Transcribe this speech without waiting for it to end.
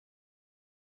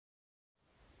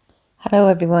Hello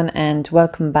everyone and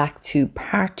welcome back to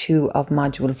part 2 of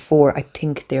module 4, I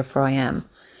Think Therefore I Am.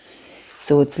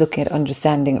 So it's looking at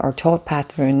understanding our thought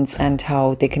patterns and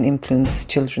how they can influence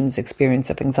children's experience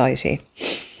of anxiety.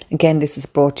 Again, this is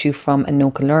brought to you from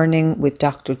Anoka Learning with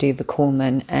Dr. David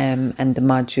Coleman and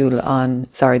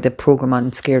the program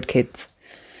on scared kids.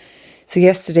 So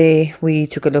yesterday we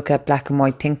took a look at black and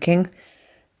white thinking,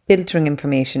 filtering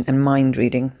information and mind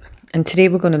reading. And today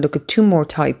we're going to look at two more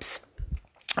types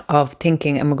of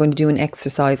thinking, and we're going to do an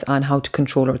exercise on how to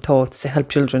control our thoughts to help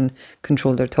children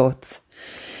control their thoughts.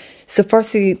 So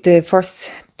firstly, the first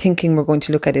thinking we're going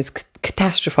to look at is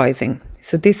catastrophizing.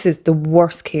 So this is the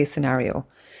worst case scenario.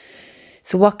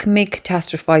 So what can make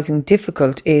catastrophizing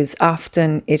difficult is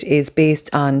often it is based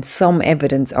on some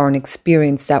evidence or an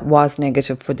experience that was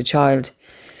negative for the child.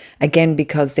 Again,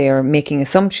 because they are making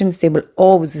assumptions, they will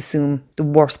always assume the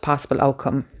worst possible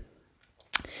outcome.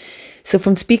 So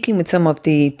from speaking with some of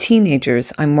the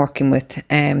teenagers I'm working with,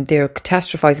 they're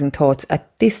catastrophizing thoughts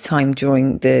at this time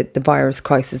during the virus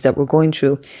crisis that we're going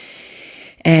through.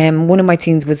 One of my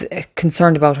teens was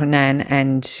concerned about her nan,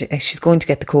 and she's going to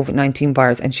get the COVID-19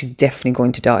 virus and she's definitely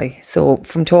going to die. So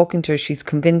from talking to her, she's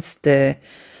convinced the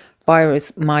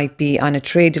virus might be on a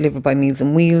tray delivered by Meals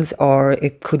on Wheels, or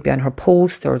it could be on her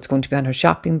post, or it's going to be on her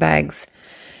shopping bags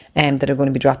that are going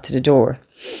to be dropped to the door.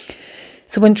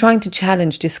 So when trying to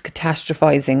challenge this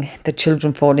catastrophizing that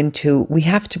children fall into, we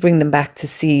have to bring them back to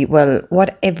see, well,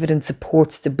 what evidence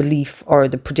supports the belief or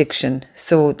the prediction.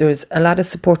 So there's a lot of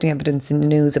supporting evidence in the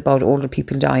news about older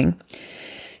people dying.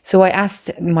 So I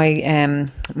asked my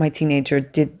teenager,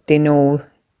 did they know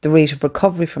the rate of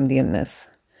recovery from the illness?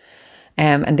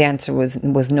 And the answer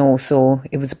was no. So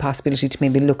it was a possibility to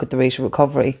maybe look at the rate of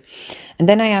recovery. And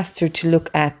then I asked her to look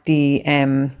at the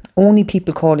only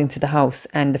people calling to the house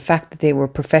and the fact that they were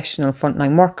professional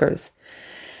frontline workers.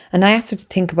 And I asked her to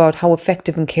think about how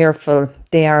effective and careful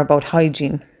they are about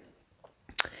hygiene.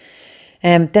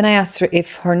 Then I asked her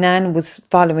if her nan was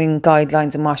following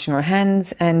guidelines and washing her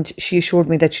hands, and she assured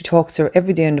me that she talks to her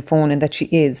every day on the phone and that she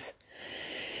is.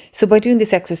 So by doing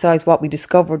this exercise, what we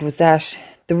discovered was that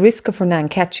the risk of her nan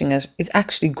catching it is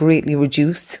actually greatly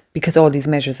reduced because all these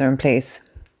measures are in place.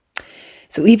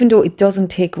 So even though it doesn't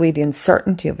take away the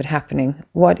uncertainty of it happening,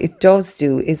 what it does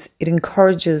do is it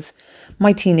encourages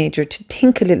my teenager to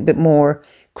think a little bit more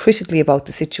critically about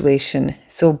the situation.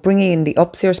 So bringing in the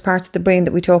upstairs parts of the brain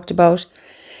that we talked about,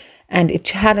 and it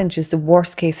challenges the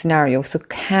worst case scenario. So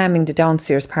calming the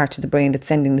downstairs part of the brain that's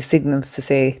sending the signals to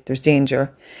say there's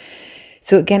danger.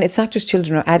 So again, it's not just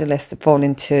children or adolescents that fall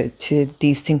into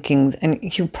these thinkings. And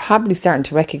you're probably starting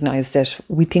to recognise that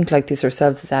we think like this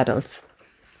ourselves as adults.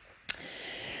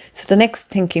 So the next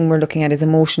thinking we're looking at is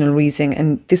emotional reasoning,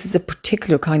 and this is a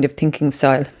particular kind of thinking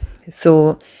style.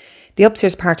 So the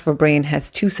upstairs part of our brain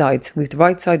has two sides. We have the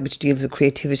right side, which deals with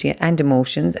creativity and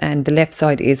emotions, and the left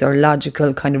side is our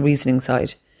logical kind of reasoning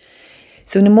side.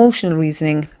 So in emotional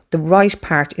reasoning, the right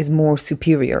part is more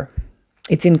superior.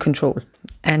 It's in control.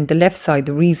 And the left side,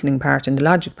 the reasoning part and the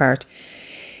logic part,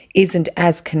 isn't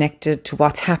as connected to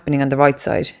what's happening on the right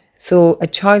side. So a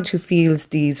child who feels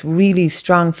these really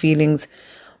strong feelings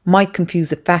might confuse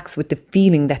the facts with the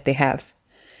feeling that they have.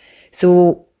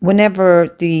 So whatever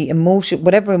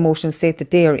emotional state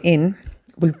that they are in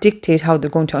will dictate how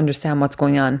they're going to understand what's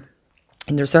going on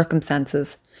in their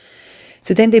circumstances.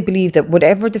 So then they believe that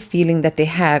whatever the feeling that they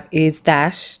have is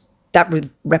that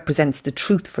represents the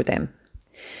truth for them.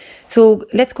 So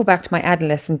let's go back to my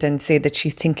adolescent and say that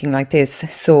she's thinking like this.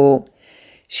 So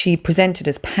she presented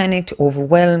as panicked,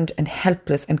 overwhelmed and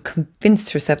helpless, and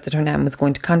convinced herself that her nan was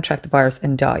going to contract the virus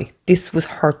and die. This was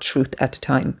her truth at the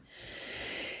time.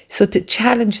 So to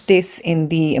challenge this in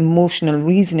the emotional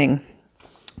reasoning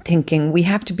thinking, we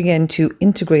have to begin to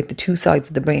integrate the two sides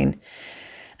of the brain.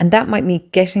 And that might mean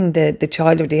getting the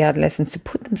child or the adolescents to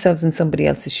put themselves in somebody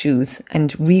else's shoes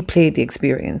and replay the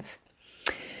experience.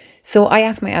 So I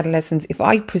asked my adolescents, if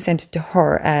I presented to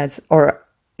her as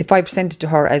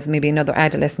maybe another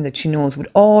adolescent that she knows with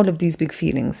all of these big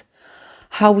feelings,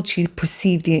 how would she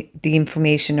perceive the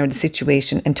information or the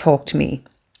situation and talk to me?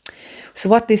 So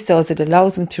what this does, it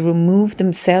allows them to remove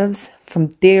themselves from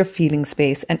their feeling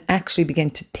space and actually begin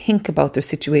to think about their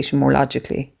situation more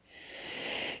logically.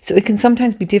 So it can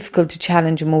sometimes be difficult to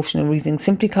challenge emotional reasoning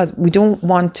simply because we don't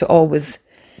want to always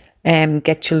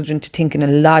get children to think in a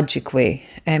logic way.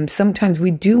 Sometimes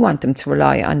we do want them to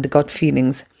rely on the gut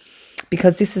feelings,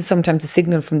 because this is sometimes a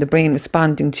signal from the brain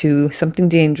responding to something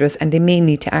dangerous and they may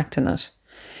need to act on it.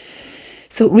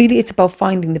 So really it's about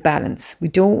finding the balance. We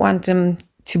don't want them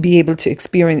to be able to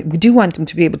experience, we do want them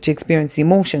to be able to experience the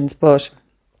emotions, but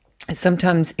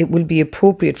sometimes it will be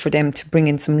appropriate for them to bring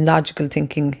in some logical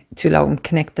thinking to allow them to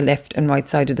connect the left and right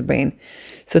side of the brain.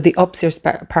 So the upstairs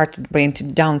part of the brain to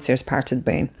the downstairs part of the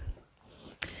brain.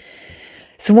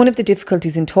 So one of the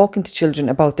difficulties in talking to children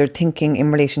about their thinking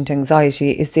in relation to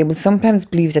anxiety is they will sometimes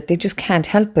believe that they just can't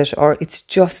help it, or it's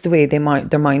just the way their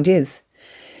mind is.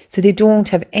 So they don't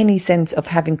have any sense of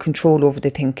having control over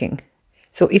the thinking.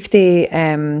 So if they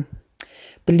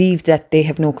believe that they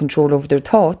have no control over their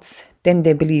thoughts, then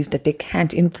they believe that they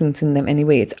can't influence in them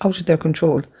anyway. It's out of their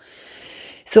control.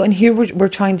 So, and here we're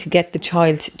trying to get the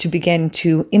child to begin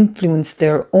to influence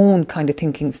their own kind of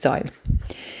thinking style.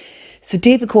 So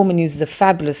David Coleman uses a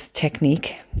fabulous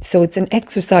technique. So it's an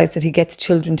exercise that he gets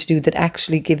children to do that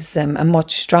actually gives them a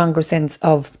much stronger sense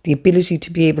of the ability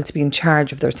to be able to be in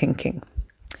charge of their thinking.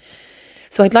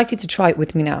 So I'd like you to try it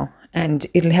with me now, and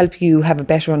it'll help you have a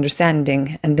better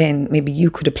understanding, and then maybe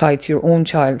you could apply it to your own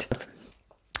child.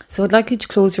 So I'd like you to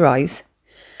close your eyes,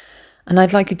 and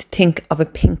I'd like you to think of a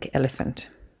pink elephant.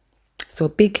 So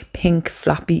big pink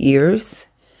floppy ears.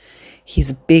 He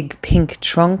has a big pink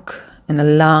trunk and a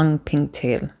long pink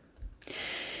tail.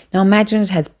 Now imagine it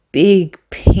has big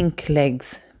pink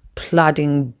legs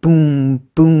plodding boom,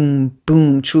 boom,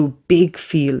 boom through big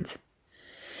fields.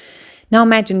 Now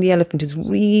imagine the elephant is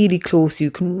really close.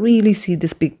 You can really see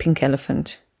this big pink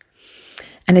elephant.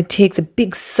 And it takes a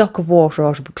big suck of water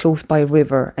out of a close by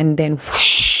river, and then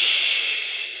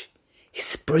whoosh, he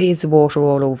sprays the water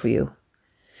all over you.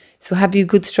 So have you a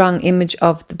good strong image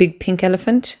of the big pink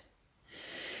elephant?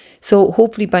 So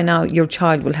hopefully by now your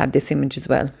child will have this image as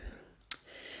well.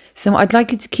 So I'd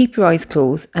like you to keep your eyes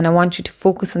closed, and I want you to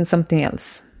focus on something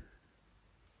else.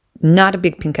 Not a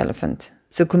big pink elephant.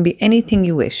 So it can be anything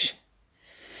you wish.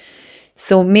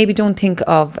 So maybe don't think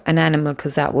of an animal,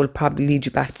 because that will probably lead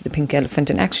you back to the pink elephant.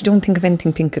 And actually don't think of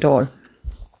anything pink at all,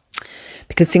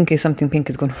 because thinking something pink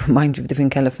is going to remind you of the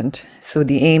pink elephant. So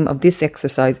the aim of this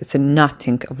exercise is to not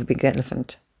think of a big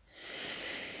elephant.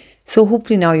 So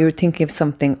hopefully now you're thinking of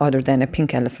something other than a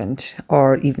pink elephant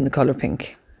or even the colour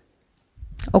pink.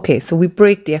 Okay, so we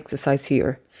break the exercise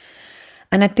here.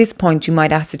 And at this point you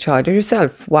might ask the child or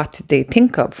yourself, what did they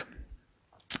think of?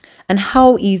 And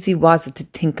how easy was it to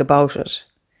think about it?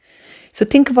 So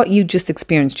think of what you just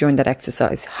experienced during that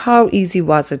exercise. How easy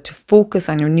was it to focus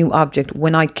on your new object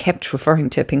when I kept referring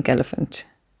to a pink elephant?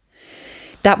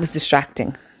 That was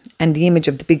distracting, and the image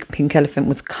of the big pink elephant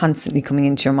was constantly coming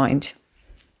into your mind.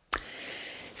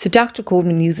 So Dr.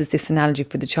 Coleman uses this analogy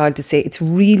for the child to say it's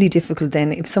really difficult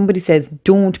then if somebody says,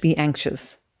 don't be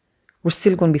anxious, we're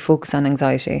still going to be focused on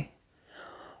anxiety.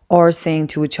 Or saying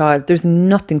to a child, there's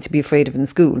nothing to be afraid of in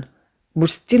school, we're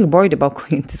still worried about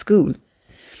going to school.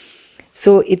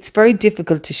 So it's very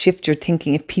difficult to shift your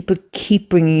thinking if people keep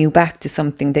bringing you back to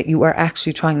something that you are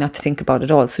actually trying not to think about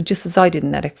at all. So just as I did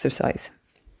in that exercise.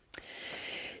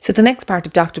 So the next part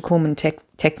of Dr. Coleman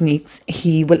techniques,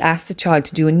 he will ask the child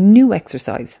to do a new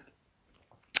exercise.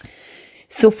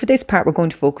 So for this part, we're going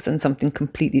to focus on something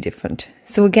completely different.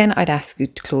 So again, I'd ask you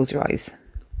to close your eyes.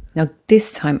 Now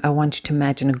this time I want you to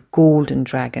imagine a golden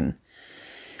dragon.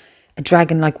 A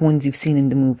dragon like ones you've seen in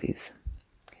the movies.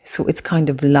 So it's kind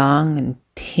of long and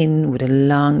thin with a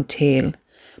long tail,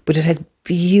 but it has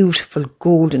beautiful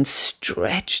golden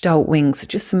stretched out wings. So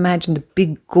just imagine the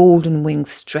big golden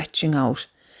wings stretching out,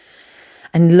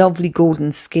 and lovely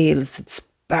golden scales that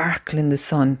sparkle in the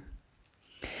sun.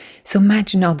 So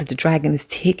imagine now that the dragon is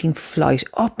taking flight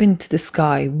up into the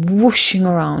sky, whooshing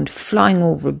around, flying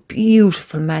over a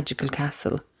beautiful magical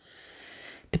castle.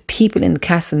 The people in the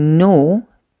castle know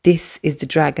this is the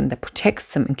dragon that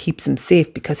protects them and keeps them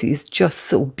safe because he is just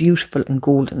so beautiful and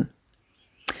golden.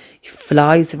 He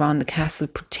flies around the castle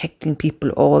protecting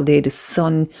people all day, the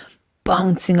sun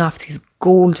bouncing off these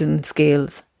golden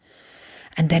scales.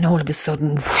 And then all of a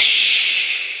sudden,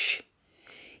 whoosh,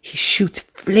 he shoots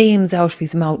flames out of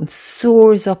his mouth and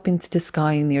soars up into the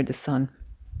sky near the sun.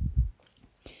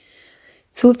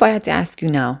 So if I had to ask you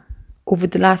now, over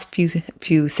the last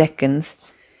few seconds,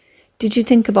 did you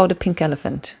think about a pink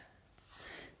elephant?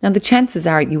 Now the chances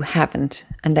are you haven't,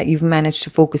 and that you've managed to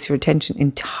focus your attention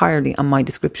entirely on my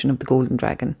description of the golden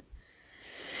dragon.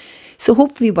 So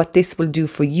hopefully what this will do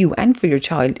for you and for your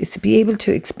child is to be able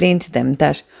to explain to them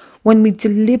that when we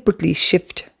deliberately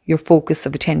shift your focus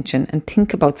of attention and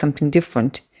think about something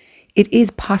different, it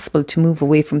is possible to move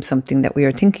away from something that we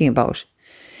are thinking about.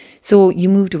 So you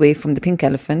moved away from the pink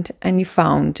elephant and you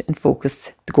found and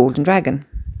focused the golden dragon.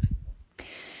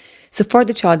 So for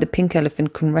the child, the pink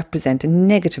elephant can represent a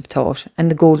negative thought and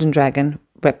the golden dragon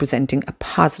representing a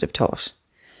positive thought.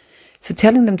 So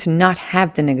telling them to not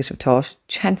have the negative thought,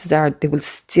 chances are they will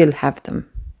still have them.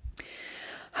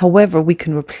 However, we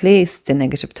can replace the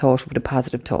negative thought with a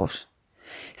positive thought.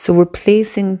 So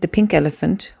replacing the pink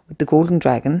elephant with the golden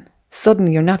dragon,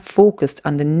 suddenly you're not focused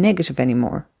on the negative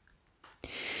anymore.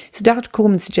 So Dr.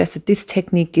 Coleman suggests that this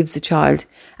technique gives the child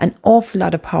an awful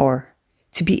lot of power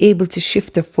to be able to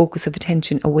shift their focus of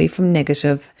attention away from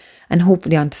negative and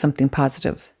hopefully onto something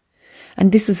positive.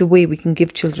 And this is a way we can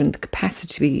give children the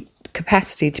capacity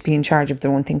to be in charge of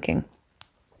their own thinking.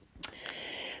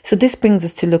 So this brings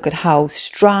us to look at how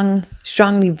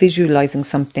strongly visualizing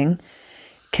something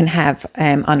can have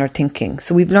on our thinking.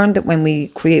 So we've learned that when we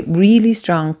create really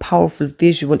strong, powerful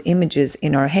visual images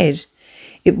in our head,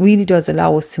 it really does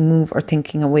allow us to move our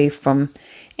thinking away from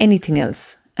anything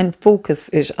else and focus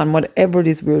it on whatever it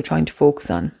is we're trying to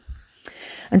focus on.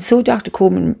 And so Dr.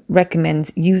 Coleman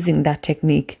recommends using that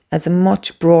technique as a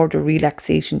much broader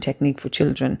relaxation technique for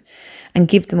children and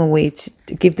give them a way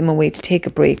to take a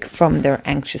break from their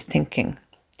anxious thinking.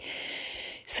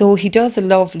 So he does a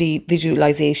lovely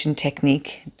visualization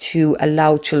technique to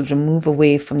allow children move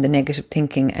away from the negative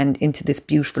thinking and into this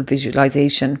beautiful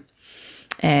visualization.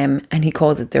 And he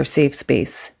calls it their safe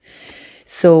space.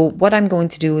 So what I'm going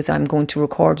to do is I'm going to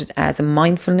record it as a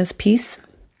mindfulness piece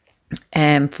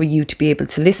for you to be able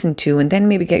to listen to, and then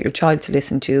maybe get your child to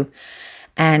listen to.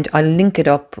 And I'll link it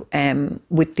up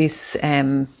with this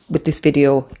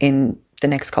video in the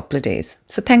next couple of days.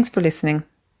 So thanks for listening.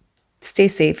 Stay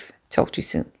safe. Talk to you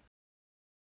soon.